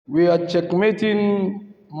We are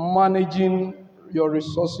checkmating managing your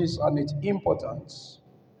resources and its importance.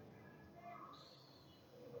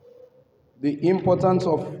 The importance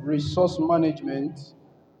of resource management.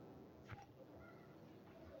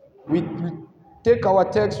 We take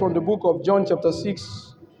our text from the book of John chapter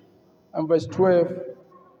 6 and verse 12,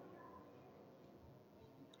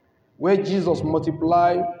 where Jesus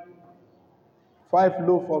multiplied 5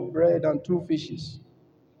 loaves of bread and 2 fishes.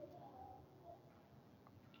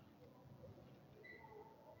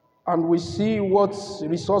 And we see what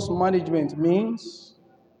resource management means.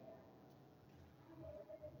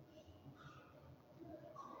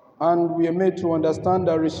 And we are made to understand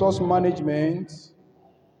that resource management,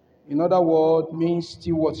 in other words, means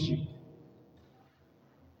stewardship.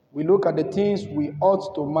 We look at the things we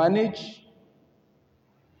ought to manage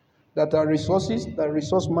that are resources. That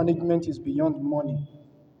resource management is beyond money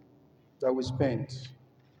that we spend.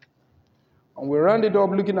 And we rounded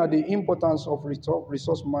up looking at the importance of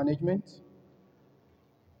resource management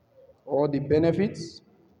or the benefits.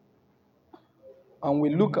 And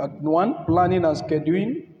we look at one, planning and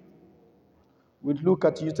scheduling. We look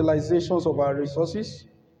at utilizations of our resources.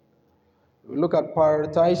 We look at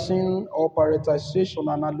prioritization or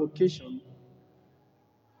prioritization and allocation.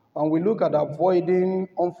 And we look at avoiding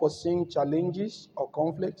unforeseen challenges or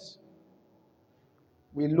conflicts.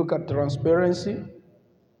 We look at transparency.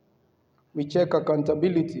 We check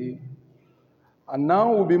accountability. And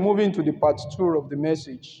now we'll be moving to the part 2 of the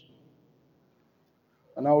message.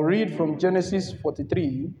 And I'll read from Genesis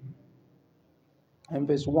 43 and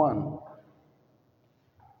verse 1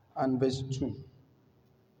 and verse 2.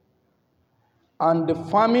 And the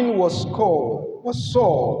famine was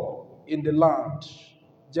sore in the land.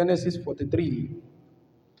 Genesis 43.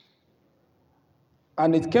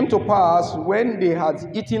 And it came to pass when they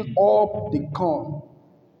had eaten up the corn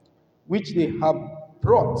which they had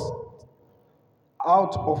brought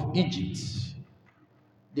out of Egypt,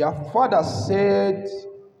 their father said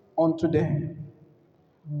unto them,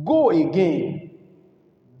 Go again,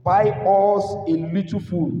 buy us a little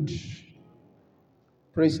food.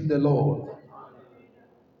 Praise the Lord.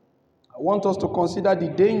 I want us to consider the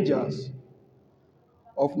dangers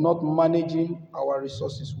of not managing our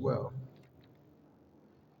resources well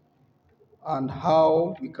and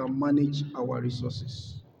how we can manage our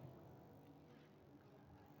resources.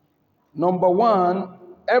 Number one,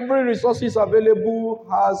 every resource available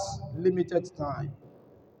has limited time.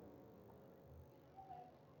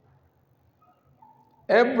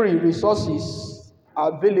 Every resources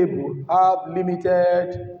available have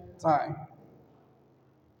limited time.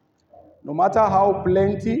 No matter how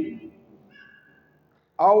plenty,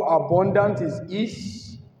 how abundant it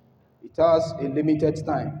is, it has a limited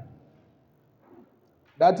time.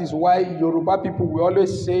 That is why Yoruba people will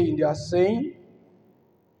always say in their saying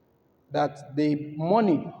that the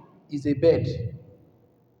money is a bird.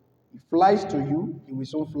 It flies to you, it will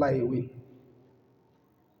soon fly away.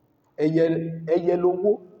 Ẹyẹ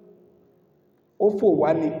lówó, ó fò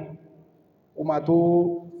wá ní, ó máa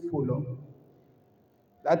tó fò lọ.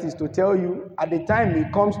 That is to tell you, at the time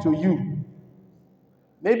it comes to you,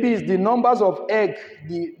 maybe it's the numbers of eggs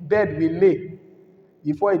the bird will lay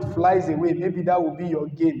before it flies away. Maybe that will be your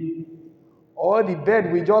gain. Or the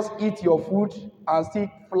bird will just eat your food and still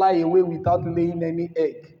fly away without laying any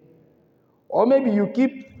egg. Or maybe you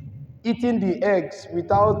keep eating the eggs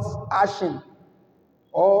without hatching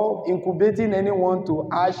or incubating anyone to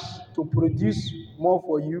hatch to produce more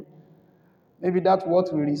for you. Maybe that's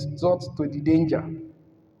what will result to the danger.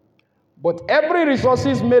 But every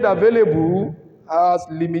resources made available has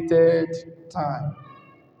limited time.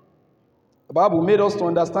 The Bible made us to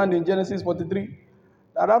understand in Genesis 43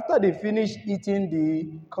 that after they finish eating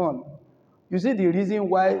the corn, you see the reason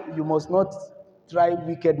why you must not try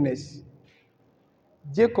wickedness.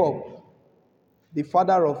 Jacob, the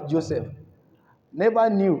father of Joseph, never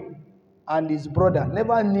knew, and his brother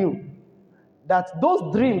never knew, that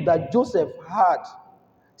those dreams that Joseph had,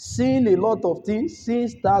 seeing a lot of things, seeing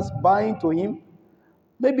stars buying to him,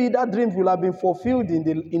 maybe that dream will have been fulfilled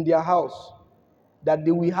in their house, that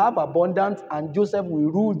they will have abundance and Joseph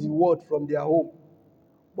will rule the world from their home.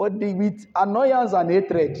 But with annoyance and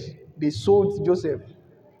hatred, they sold Joseph.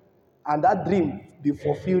 And that dream be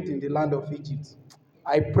fulfilled in the land of Egypt.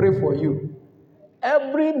 I pray for you.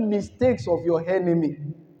 Every mistake of your enemy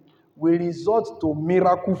will result to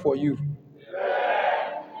miracle for you.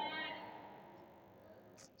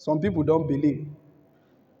 Some people don't believe.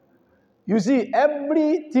 You see,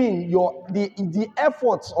 everything, the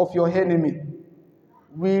efforts of your enemy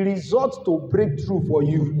will result to breakthrough for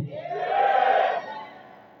you.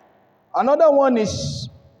 Another one is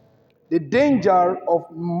The danger of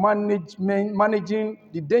the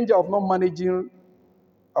danger of not managing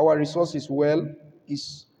our resources well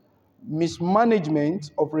is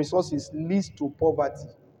mismanagement of resources leads to poverty.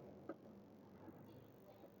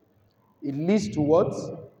 It leads to what?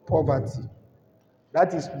 Poverty.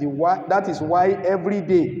 That is why every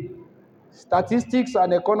day statistics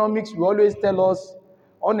and economics will always tell us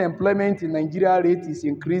unemployment in Nigeria rate is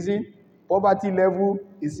increasing, poverty level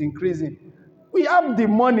is increasing. We have the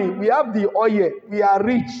money, we have the oil, we are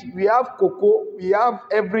rich, we have cocoa, we have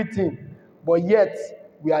everything, but yet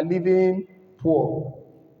we are living poor.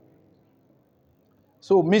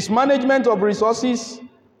 So mismanagement of resources,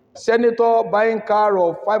 senator buying car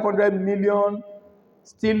of 500 million,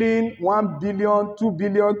 stealing 1 billion, 2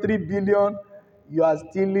 billion, 3 billion, you are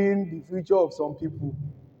stealing the future of some people.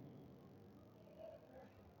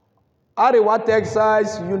 Arewa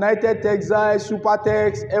Texas, United Texas,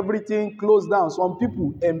 Supertex, everything closed down. Some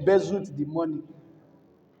people embezzled the money.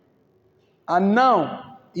 And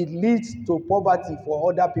now it leads to poverty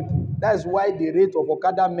for other people. That's why the rate of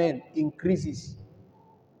Okada men increases.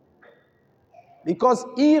 Because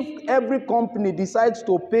if every company decides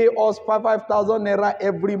to pay us 5,000 naira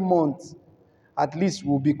every month, at least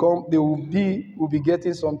we'll be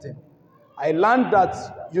getting something. I learned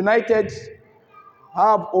that United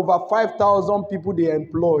have over 5,000 people they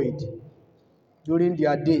employed during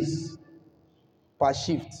their days per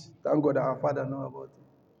shift. Thank God our father know about it.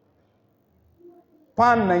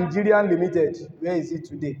 Pan Nigerian Limited, where is it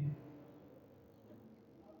today?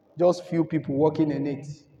 Just few people working in it.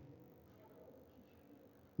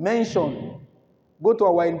 Mention, go to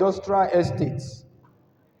our industrial estates.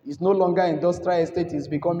 It's no longer industrial estate, it's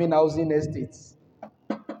becoming housing estates.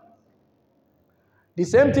 The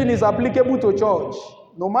same thing is applicable to church.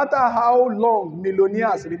 No matter how long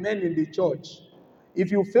millionaires remain in the church,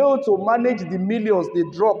 if you fail to manage the millions they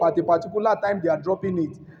drop at a particular time they are dropping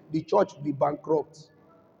it, the church will be bankrupt.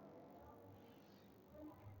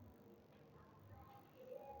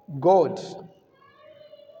 God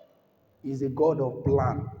is a God of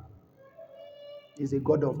plan. He's a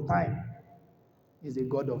God of time. He's a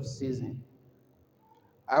God of season.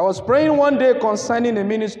 I was praying one day concerning a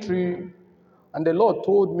ministry, and the Lord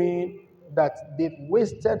told me that they've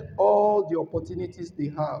wasted all the opportunities they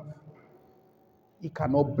have. He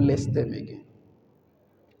cannot bless them again.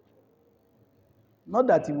 Not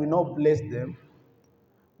that he will not bless them,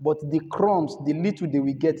 but the crumbs, the little they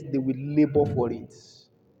will get, they will labor for it.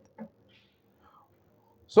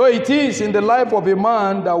 So it is in the life of a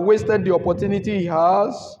man that wasted the opportunity he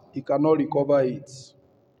has, he cannot recover it.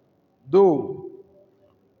 Though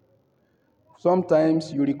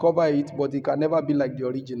sometimes you recover it, but it can never be like the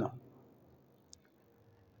original.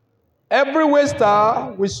 Every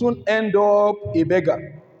waster will soon end up a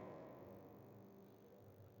beggar.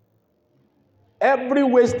 Every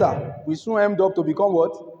waster will soon end up to become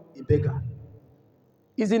what? A beggar.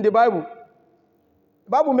 It's in the Bible. The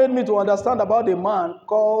Bible made me to understand about a man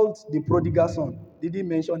called the prodigal son. Didn't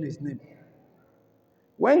mention his name.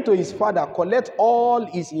 Went to his father, collect all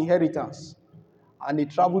his inheritance, and he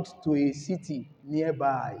traveled to a city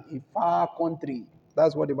nearby, a far country.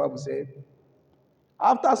 That's what the Bible said.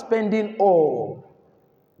 After spending all,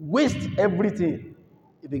 waste everything,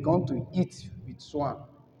 he began to eat with swine.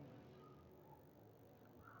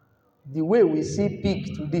 The way we see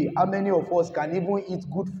pig today, how many of us can even eat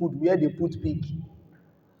good food where they put pig?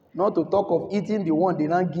 Not to talk of eating the one they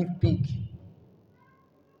don't give pig.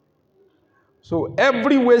 So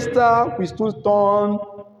every waster will still turn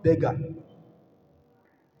beggar.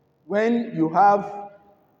 When you have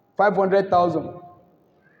 500,000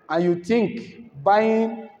 and you think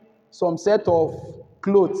buying some set of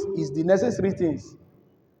clothes is the necessary things,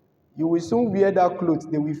 you will soon wear that clothes,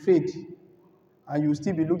 they will fade, and you will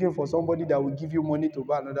still be looking for somebody that will give you money to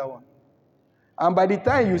buy another one. And by the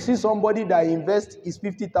time you see somebody that invests is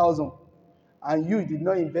 50,000 and you did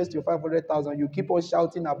not invest your 500,000, you keep on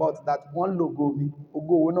shouting about that one logo.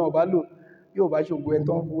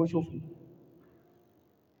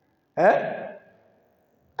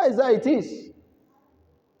 That's how it is.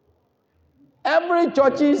 Every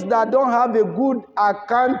churches that don't have a good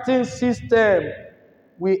accounting system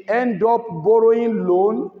will end up borrowing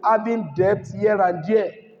loan, having debt here and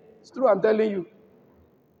there. It's true, I'm telling you.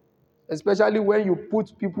 Especially when you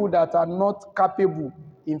put people that are not capable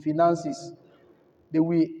in finances. They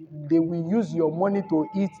will use your money to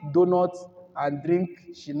eat donuts and drink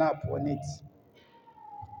shinap on it.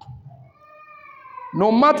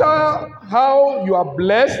 No matter how you are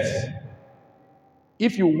blessed,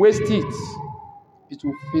 if you waste it, it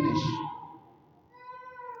will finish.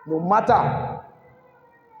 No matter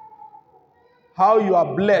how you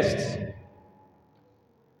are blessed.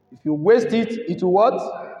 If you waste it, it will what?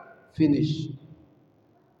 Finish.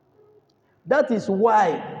 That is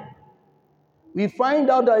why we find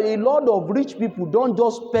out that a lot of rich people don't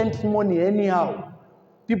just spend money anyhow.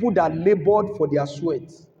 People that labored for their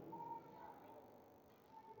sweat.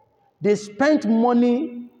 They spent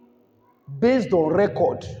money based on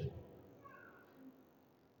record.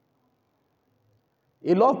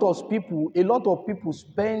 A lot of people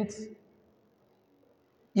spent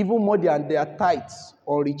even more than their tithes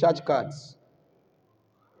or recharge cards.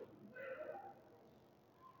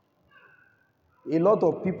 A lot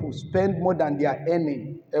of people spend more than they are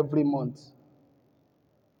earning every month.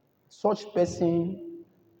 Such person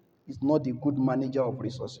is not a good manager of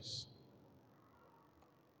resources.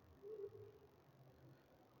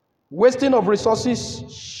 Wasting of resources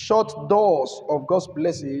shut doors of God's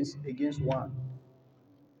blessings against one.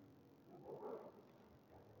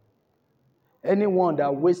 Anyone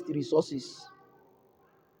that wastes resources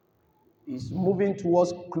is moving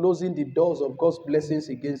towards closing the doors of God's blessings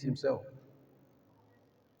against himself.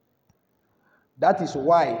 That is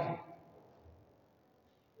why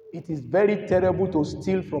it is very terrible to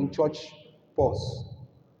steal from church purse.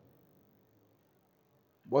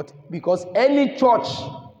 But because any church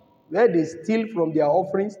where they steal from their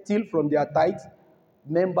offerings, steal from their tithes,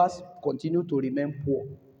 members continue to remain poor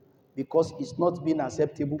because it's not being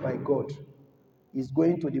acceptable by God. It's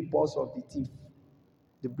going to the purse of the thief.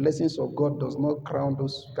 The blessings of God does not crown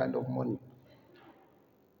those kind of money.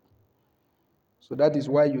 So that is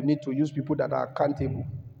why you need to use people that are accountable,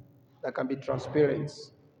 that can be transparent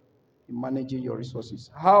in managing your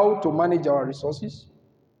resources. How to manage our resources?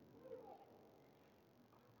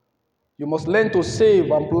 You must learn to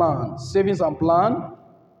save and plan. Savings and plan.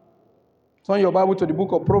 Turn your Bible to the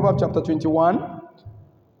book of Proverbs chapter 21.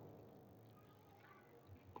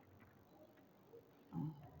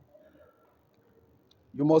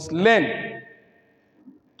 You must learn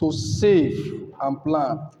to save and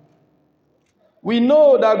plan. We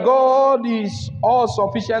know that God is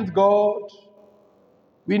all-sufficient God.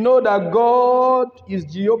 We know that God is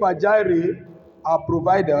Jehovah Jireh, our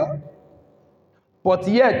provider. But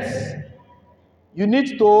yet, you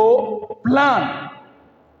need to plan.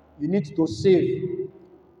 You need to save.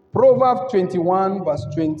 Proverbs 21 verse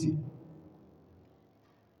 20.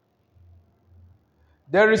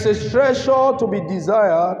 There is a treasure to be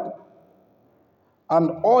desired,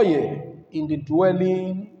 and oil in the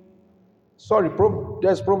dwelling. Sorry,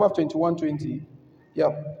 there's Proverbs 21:20. Yeah.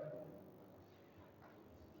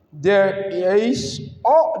 There is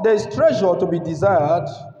treasure to be desired,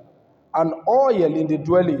 and oil in the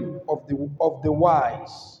dwelling of the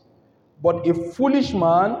wise. But a foolish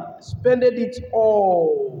man spendeth it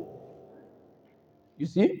all. You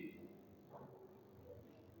see?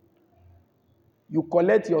 You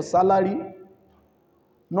collect your salary,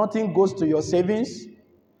 nothing goes to your savings.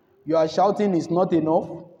 You are shouting it's not enough.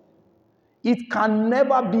 It can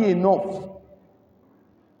never be enough.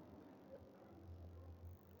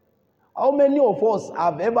 How many of us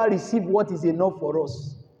have ever received what is enough for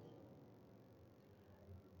us?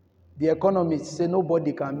 The economists say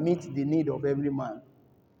nobody can meet the need of every man.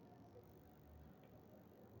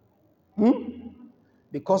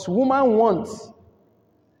 Because woman wants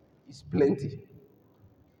is plenty.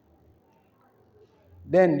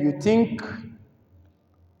 Then you think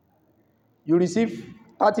you receive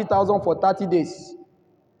 30,000 for 30 days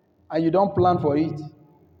and you don't plan for it.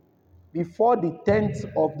 Before the 10th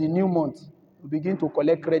of the new month, you begin to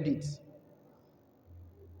collect credit.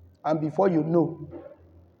 And before you know,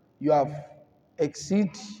 you have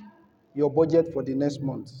exceeded your budget for the next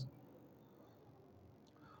month.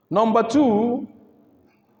 Number 2,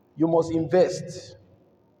 you must invest.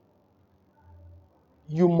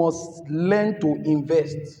 You must learn to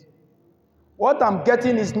invest. What I'm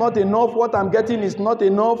getting is not enough. What I'm getting is not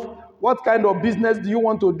enough. What kind of business do you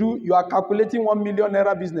want to do? You are calculating 1 million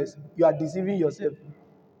naira business. You are deceiving yourself.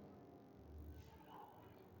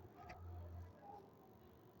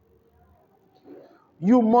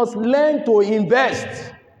 You must learn to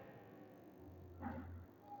invest.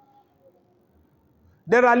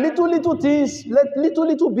 There are little things,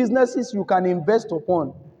 little businesses you can invest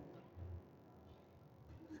upon.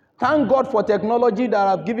 Thank God for technology that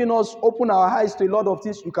have given us, open our eyes to a lot of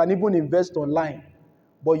things. You can even invest online.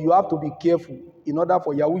 But you have to be careful in order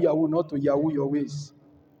for Yahoo not to Yahoo your ways.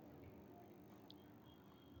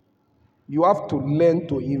 You have to learn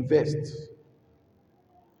to invest.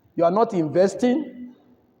 You are not investing,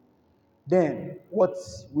 then what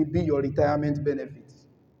will be your retirement benefit?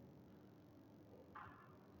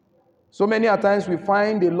 So many a times we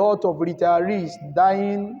find a lot of retirees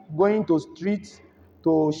dying, going to streets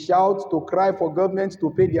to shout, to cry for government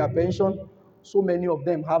to pay their pension. So many of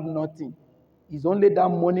them have nothing. It's only that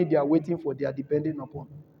money they are waiting for, they are depending upon.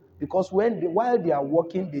 Because while they are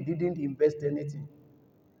working, they didn't invest anything.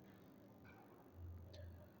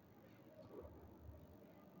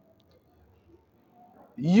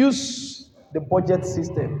 Use the budget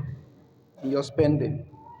system in your spending.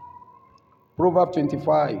 Proverbs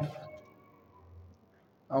 25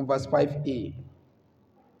 and verse 5a.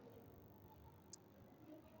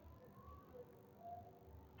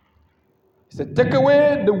 It said, take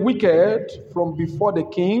away the wicked from before the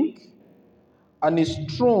king, and his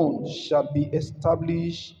throne shall be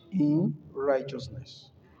established in righteousness.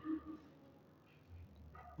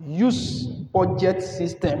 Use budget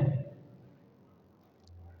system.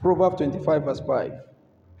 Proverbs 25 verse 5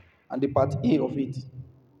 and the part A of it.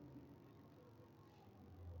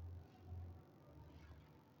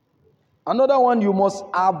 Another one, you must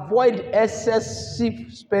avoid excessive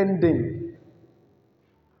spending.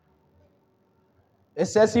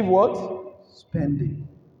 Excessive what? Spending.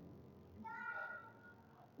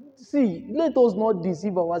 See, let us not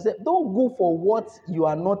deceive ourselves. Don't go for what you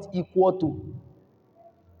are not equal to.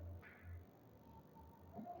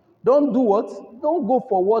 Don't do what? Don't go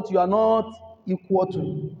for what you are not equal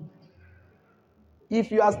to.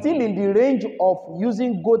 If you are still in the range of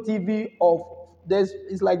using GoTV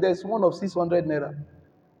it's like there's one of 600 naira.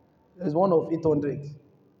 There's one of 800.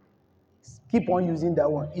 Keep on using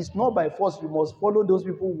that one. It's not by force. You must follow those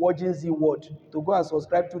people watching Z Word to go and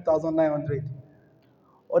subscribe 2,900.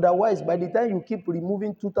 Otherwise, by the time you keep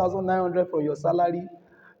removing 2,900 from your salary,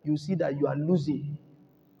 you see that you are losing.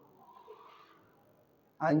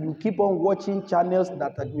 And you keep on watching channels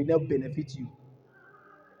that will not benefit you.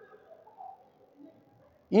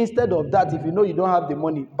 Instead of that, if you know you don't have the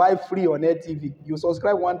money, buy free on Air TV. You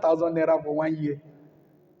subscribe 1,000 naira for 1 year.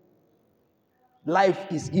 Life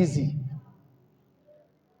is easy.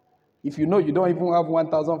 If you know you don't even have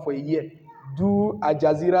 1,000 for a year, do Al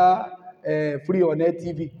Jazeera free on Air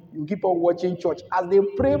TV. You keep on watching church. As they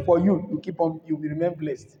pray for you, you will remain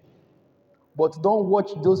blessed. But don't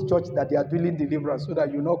watch those churches that they are doing deliverance so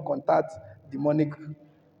that you not contact demonic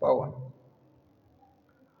power.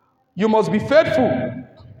 You must be faithful.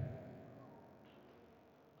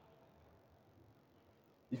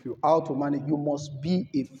 If you are to manage, you must be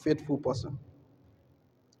a faithful person.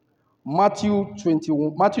 Matthew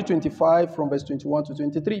 25 from verse 21 to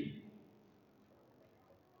 23.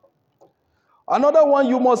 Another one,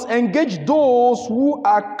 you must engage those who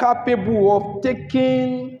are capable of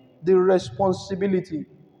taking the responsibility.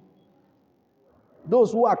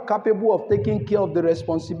 Those who are capable of taking care of the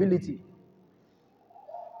responsibility.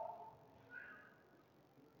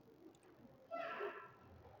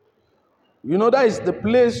 You know, that is the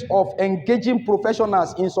place of engaging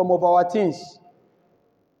professionals in some of our things.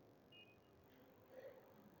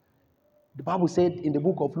 The Bible said in the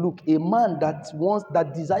book of Luke, a man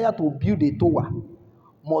that desire to build a tower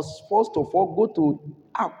must first of all go to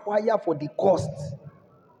acquire for the cost.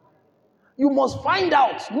 You must find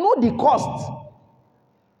out, know the cost.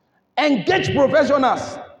 Engage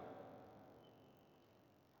professionals.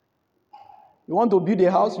 You want to build a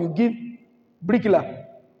house, you give bricklayer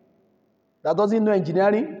that doesn't know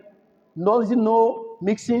engineering, doesn't know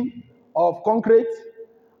mixing of concrete,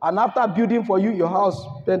 and after building for you, your house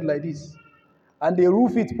bent like this. And they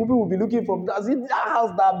roof it. People will be looking for, does it that house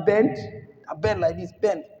that bent like this,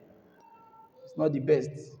 bent? It's not the best.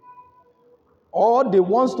 Or they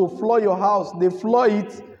want to floor your house, they floor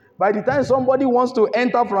it. By the time somebody wants to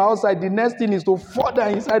enter from outside, the next thing is to fall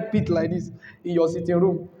down inside pit like this in your sitting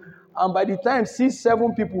room. And by the time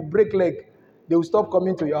 6-7 people break leg, they will stop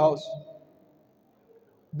coming to your house.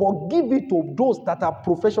 But give it to those that are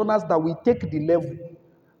professionals that will take the level.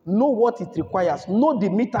 Know what it requires. Know the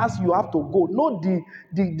meters you have to go. Know the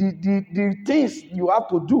things you have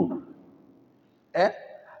to do.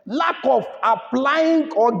 Lack of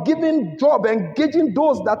applying or giving job, engaging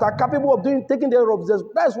those that are capable of taking care of this.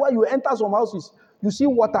 That's why you enter some houses. You see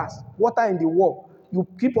water in the wall. You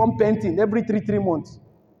keep on painting every 3 months.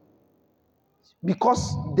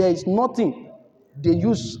 Because there is nothing they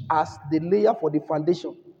use as the layer for the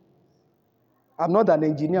foundation. I'm not an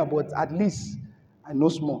engineer, but at least I know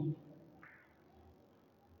small.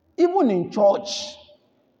 Even in church,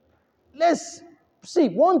 let's see,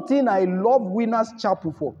 one thing I love Winners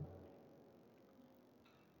Chapel for.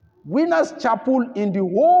 Winners Chapel in the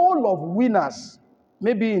whole of Winners,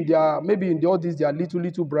 maybe in all these their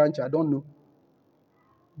little branch, I don't know.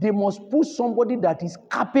 They must put somebody that is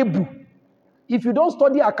capable If you don't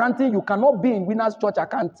study accounting, you cannot be in Winners Church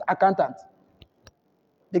accountant.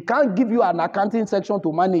 They can't give you an accounting section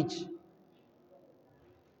to manage.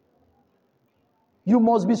 You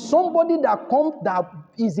must be somebody that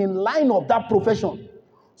is in line of that profession,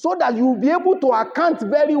 so that you will be able to account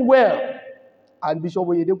very well. And Bishop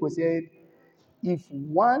Oyedepo said, if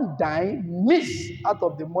one dime miss out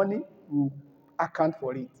of the money, you account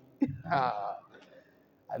for it. I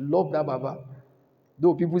love that Baba.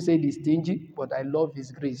 Though people say he's stingy, but I love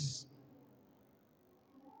his grace.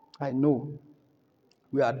 I know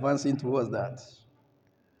we are advancing towards that.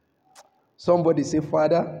 Somebody say,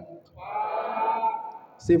 Father.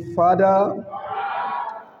 Say, Father.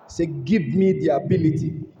 Say, give me the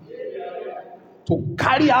ability to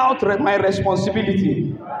carry out my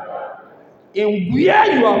responsibility in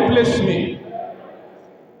where you have placed me.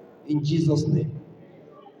 In Jesus' name.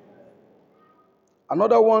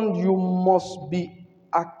 Another one, you must be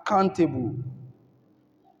accountable.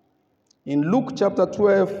 In Luke chapter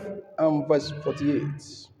 12 and verse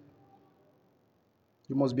 48,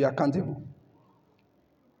 you must be accountable.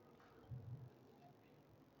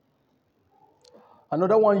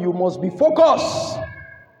 Another one, you must be focused.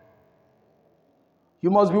 You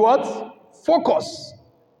must be what? Focused.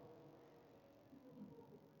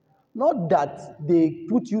 Not that they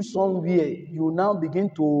put you somewhere, you now begin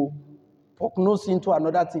to prognose into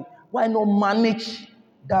another thing. Why not manage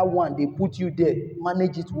that one? They put you there.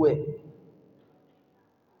 Manage it well.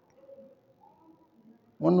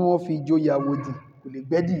 One more fijo ya wodi.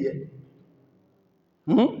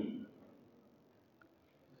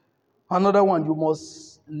 Another one, you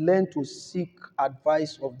must learn to seek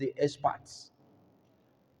advice of the experts.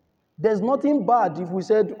 There's nothing bad if we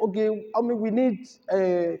said, okay, we need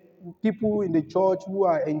people in the church who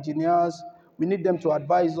are engineers. We need them to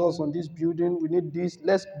advise us on this building. We need this.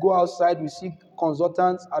 Let's go outside. We seek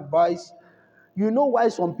consultants, advice. You know why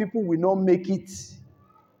some people will not make it?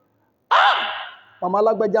 Mama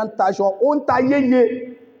Lagbajan Tasho,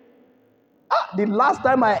 the last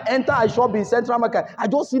time I enter a shop in Central Market, I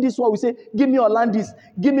just see this one. We say, give me Orlandis,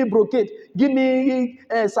 give me brocade, give me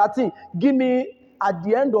satin, give me. At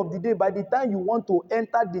the end of the day, by the time you want to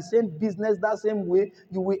enter the same business that same way,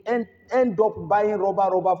 you will end up buying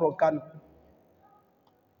rubber from Kano.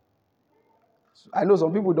 I know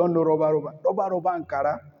some people don't know rubber and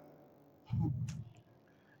Kara.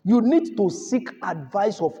 You need to seek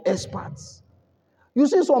advice of experts. You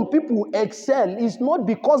see, some people excel. It's not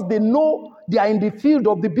because they know they are in the field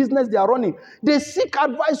of the business they are running. They seek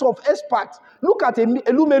advice of experts. Look at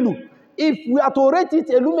Elumelu. If we are to rate it,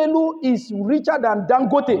 Elumelu is richer than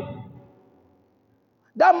Dangote.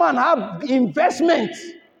 That man have investment,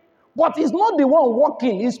 but he's not the one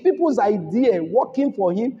working. It's people's idea working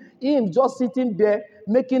for him. He is just sitting there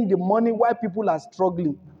making the money while people are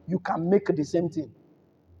struggling. You can make the same thing.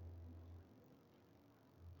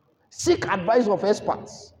 Seek advice of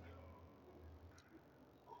experts.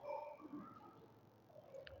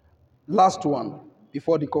 Last one,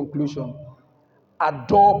 before the conclusion.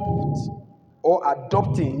 Adopting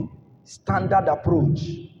standard approach.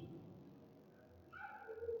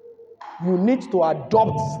 You need to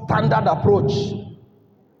adopt standard approach.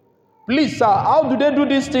 Please, sir, how do they do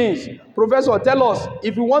these things? Professor, tell us,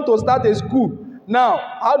 if you want to start a school, now,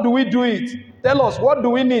 how do we do it? Tell us, what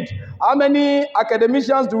do we need? How many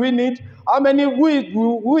academicians do we need? How many,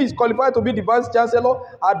 who is qualified to be the vice chancellor?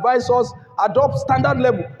 Advise us, adopt standard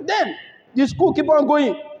level. Then, the school keep on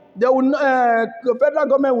going. The federal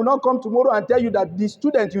government will not come tomorrow and tell you that the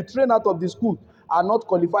students you train out of the school are not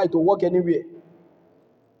qualified to work anywhere.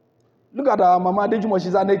 Look at our Mama Dejumo,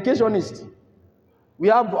 she's an educationist. We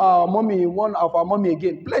have our mommy, one of our mommy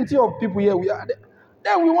again. Plenty of people here.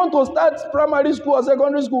 Then we want to start primary school or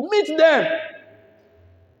secondary school. Meet them.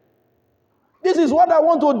 This is what I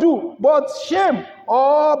want to do. But shame,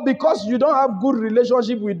 or because you don't have good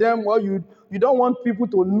relationship with them, or you don't want people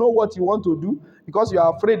to know what you want to do, because you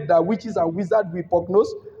are afraid that witches and wizards will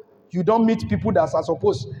prognose, you don't meet people that are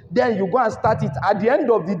supposed. Then you go and start it. At the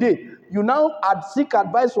end of the day, you now seek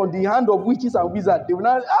advice from the hand of witches and wizards. They will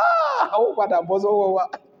now,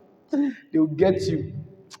 they will get you.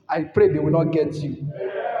 I pray they will not get you.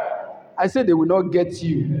 I say they will not get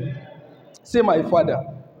you. Say, my Father.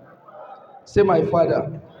 Say, my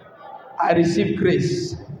Father, I receive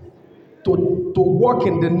grace to work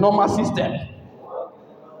in the normal system,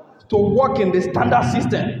 to work in the standard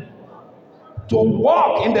system, to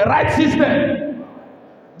walk in the right system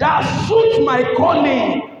that suits my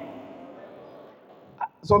calling.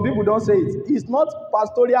 Some people don't say it. It's not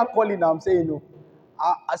pastoral calling I'm saying, no.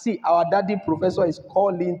 I see our daddy professor is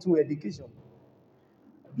calling to education.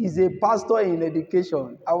 is a pastor in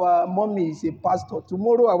education. Our mommy is a pastor.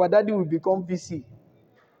 Tomorrow, our daddy will become VC.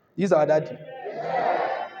 He's our daddy.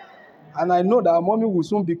 And I know that our mommy will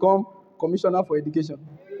soon become commissioner for education.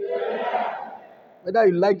 Whether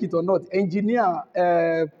you like it or not, engineer,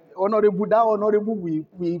 honorable, that honorable we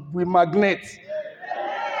magnet,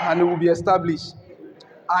 and it will be established.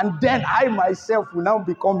 And then I myself will now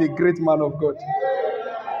become a great man of God.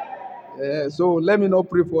 So let me not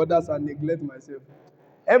pray for others and neglect myself.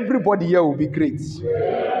 Everybody here will be great.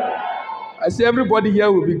 I say everybody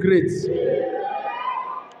here will be great.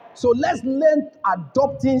 So let's learn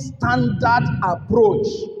adopting standard approach.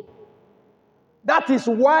 That is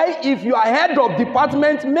why if you are head of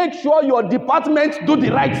department, make sure your department do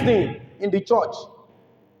the right thing in the church.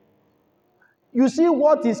 You see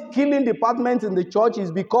what is killing departments in the church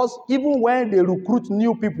is because even when they recruit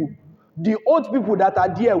new people, the old people that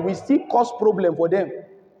are there will still cause problem for them.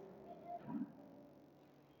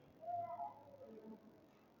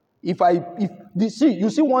 You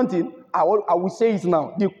see one thing, I will say it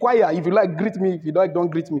now. The choir, if you like, greet me. If you like, don't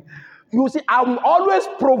greet me. You see, I'm always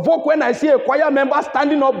provoked when I see a choir member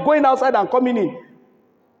standing up, going outside and coming in.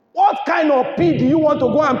 What kind of pee do you want to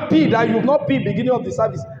go and pee that you've not peed beginning of the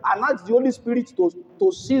service? And ask the Holy Spirit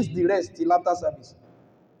to seize the rest till after service.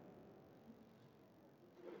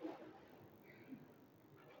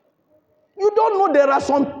 You don't know there are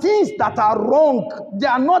some things that are wrong. They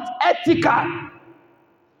are not ethical.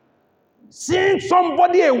 Seeing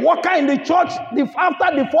somebody, a worker in the church,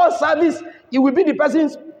 after the first service, it will be the person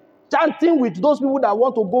chanting with those people that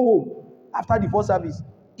want to go home after the first service.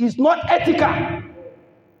 It's not ethical.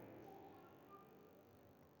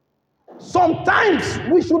 Sometimes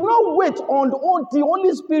we should not wait on the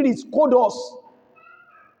Holy Spirit code us.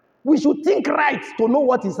 We should think right to know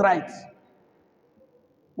what is right.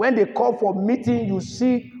 When they call for meeting, you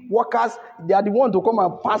see workers, they are the ones to come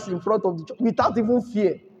and pass in front of the church without even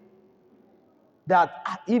fear. That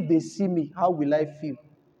if they see me, how will I feel?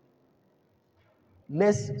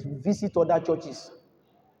 Let's visit other churches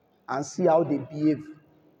and see how they behave.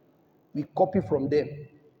 We copy from them.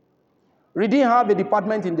 Redeem have a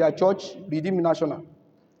department in their church, Redeem National.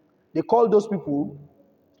 They call those people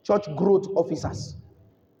church growth officers.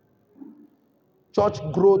 Church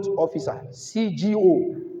growth officer,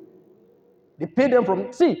 CGO. They pay them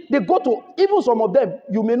they go to, even some of them,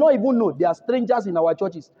 you may not even know, they are strangers in our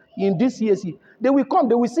churches, in this CSC. They will come,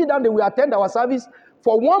 they will sit down, they will attend our service.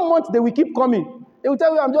 For 1 month, they will keep coming. They will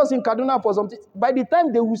tell you, I'm just in Kaduna for something. By the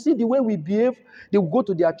time they will see the way we behave, they will go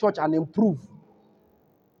to their church and improve.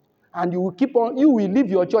 And you will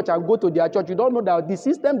leave your church and go to their church. You don't know that the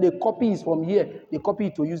system they copy is from here. They copy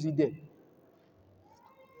it to use it there.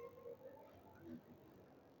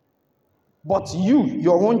 But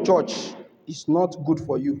your own church, is not good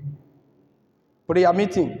for you. Prayer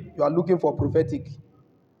meeting, you are looking for prophetic.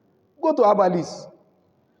 Go to Herbalist.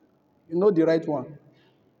 You know the right one.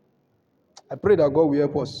 I pray that God will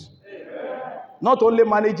help us. Amen. Not only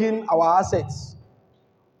managing our assets,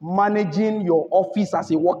 managing your office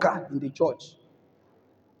as a worker in the church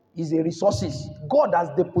is a resources. God has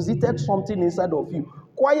deposited something inside of you.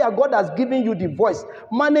 Choir, God has given you the voice.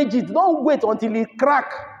 Manage it. Don't wait until it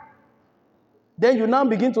crack. Then you now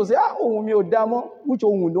begin to say, which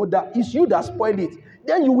one will know that? It's you that spoiled it.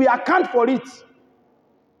 Then you will account for it.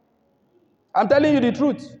 I'm telling you the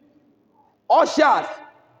truth. Ushers,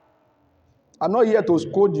 I'm not here to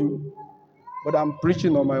scold you, but I'm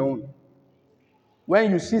preaching on my own. When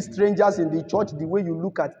you see strangers in the church, the way you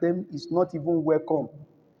look at them is not even welcome.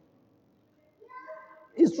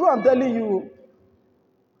 It's true, I'm telling you.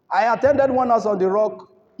 I attended one house on the rock.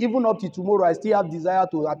 Even up to tomorrow, I still have desire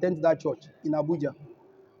to attend that church in Abuja.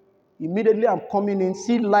 Immediately I'm coming in,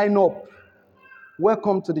 see line up.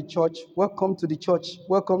 Welcome to the church, welcome to the church,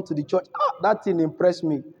 welcome to the church. That thing impressed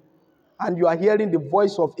me. And you are hearing the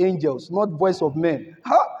voice of angels, not voice of men.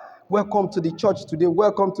 Welcome to the church today,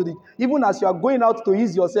 welcome to the... Even as you are going out to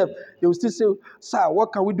ease yourself, they will still say, sir,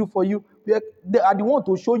 what can we do for you? They are the one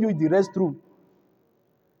to show you the restroom.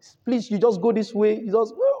 Please, you just go this way. You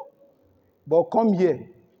just... But come here.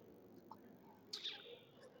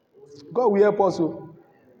 God will help us.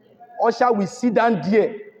 Usher will sit down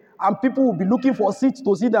there, and people will be looking for seats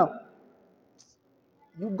to sit down.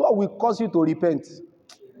 God will cause you to repent.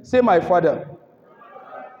 Say, my Father,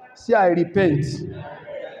 say, I repent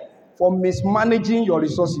for mismanaging your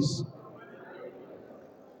resources.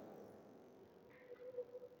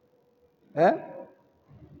 I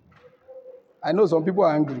know some people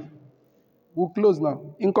are angry. We'll close now.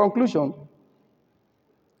 In conclusion,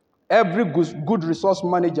 every good resource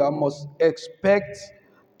manager must expect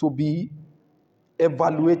to be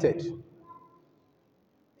evaluated.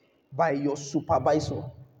 by your supervisor.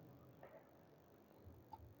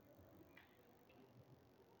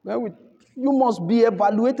 You must be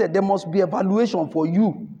evaluated. There must be evaluation for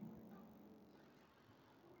you.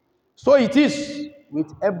 So it is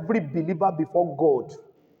with every believer before God.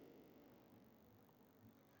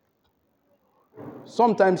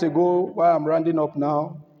 Sometimes ago, while I'm rounding up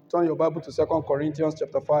now, turn your Bible to 2 Corinthians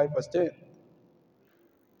chapter 5, verse 10.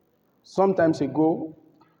 Sometimes ago,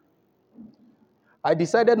 I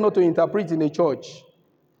decided not to interpret in a church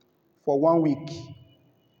for 1 week.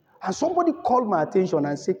 And somebody called my attention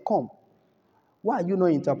and said, come, why are you not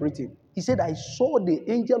interpreting? He said, I saw the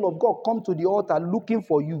angel of God come to the altar looking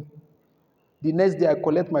for you. The next day, I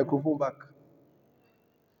collect my microphone back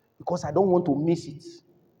because I don't want to miss it.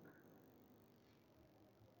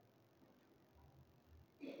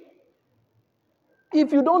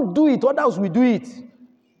 If you don't do it, others will do it.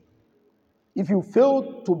 If you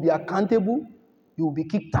fail to be accountable, you will be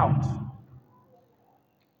kicked out.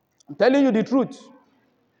 I'm telling you the truth.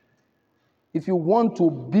 If you want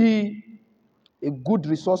to be a good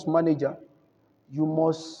resource manager, you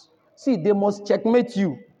must, they must checkmate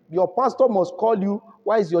you. Your pastor must call you,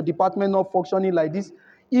 why is your department not functioning like this?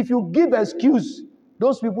 If you give excuse,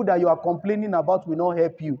 those people that you are complaining about will not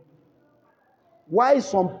help you. Why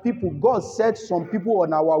some people, God set some people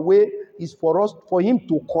on our way is for him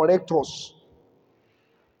to correct us.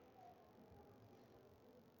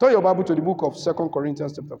 Turn your Bible to the book of 2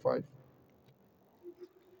 Corinthians chapter 5.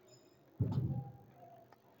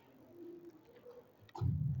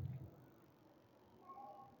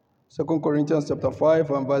 2 Corinthians chapter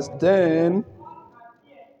 5 and verse 10.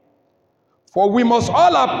 For we must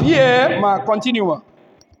all appear, continue,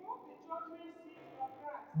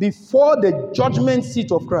 before the judgment seat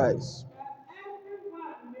of Christ.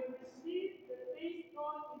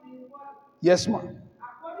 Yes, ma'am.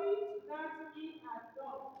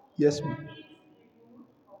 Yes, ma'am.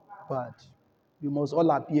 But we must all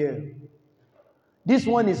appear. This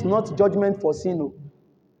one is not judgment for sin.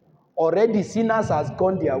 Already sinners has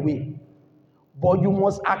gone their way. But you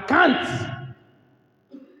must account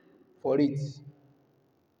for it.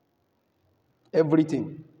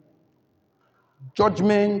 Everything.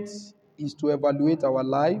 Judgment is to evaluate our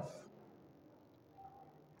life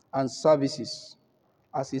and services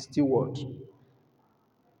as a steward,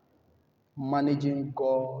 managing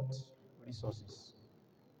God's resources.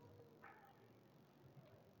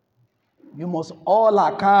 You must all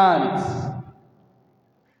account.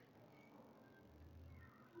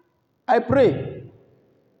 I pray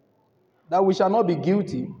that we shall not be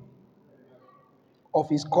guilty of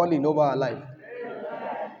his calling over our life.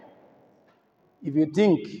 If you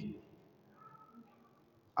think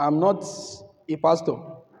I'm not a pastor,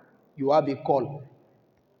 you have a call.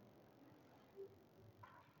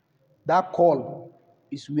 That call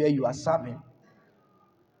is where you are serving.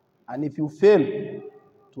 And if you fail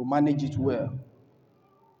to manage it well,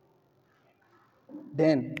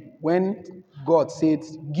 then when God said,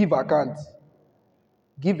 give account,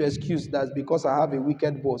 give excuse, that's because I have a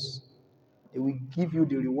wicked boss, they will give you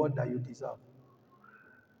the reward that you deserve.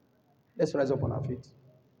 Let's rise up on our feet.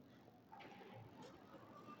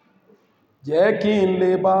 Jẹ́ kí n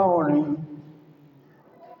lè bá orin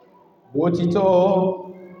bó ti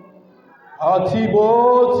tọ́ àti bó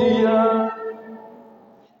ti yẹ.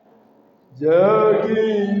 Jẹ́ kí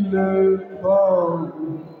n lè bá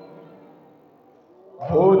orin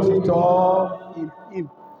bó ti tọ́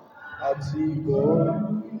àti bó.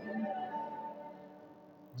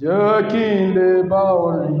 Jẹ́ kí n lè bá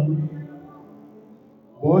orin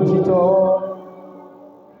bó ti tọ́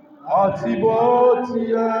àti bó ti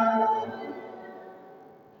yẹ.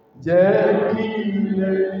 Jẹ́ kí n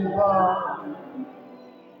lè bá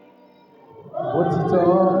bó ti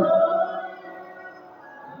tọ́.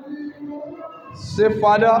 Say,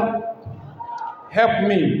 Father, help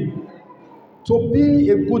me to be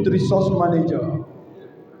a good resource manager.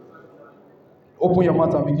 Open your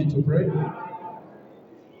mouth and begin to pray.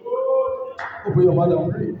 Open your mouth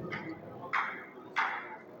and pray.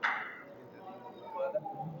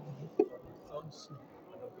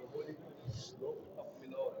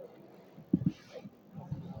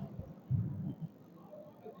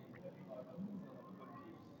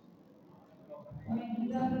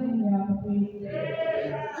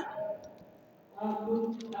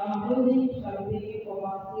 Our building shall be from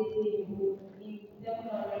our city in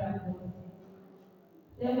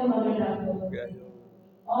 740.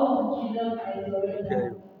 All the children I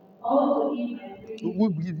surrender. Also in my prayer. Who will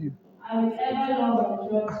give you? I will ever love and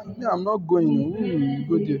trust in. I'm not going.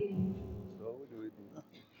 Go there.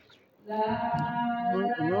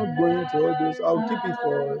 I'm not going to all those. I'll keep it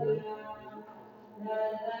for.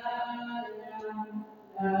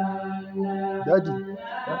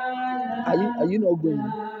 Daddy, are you not going?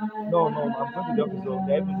 No, I'm going to the office. So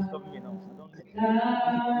they're even disturbing me now. So don't leave.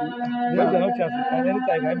 Because Yeah, they're not chances. And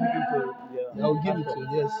anytime I give it to I'll give it to pastor.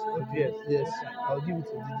 yes. To Okay, DS. yes. I'll give it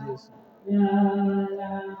to DDS.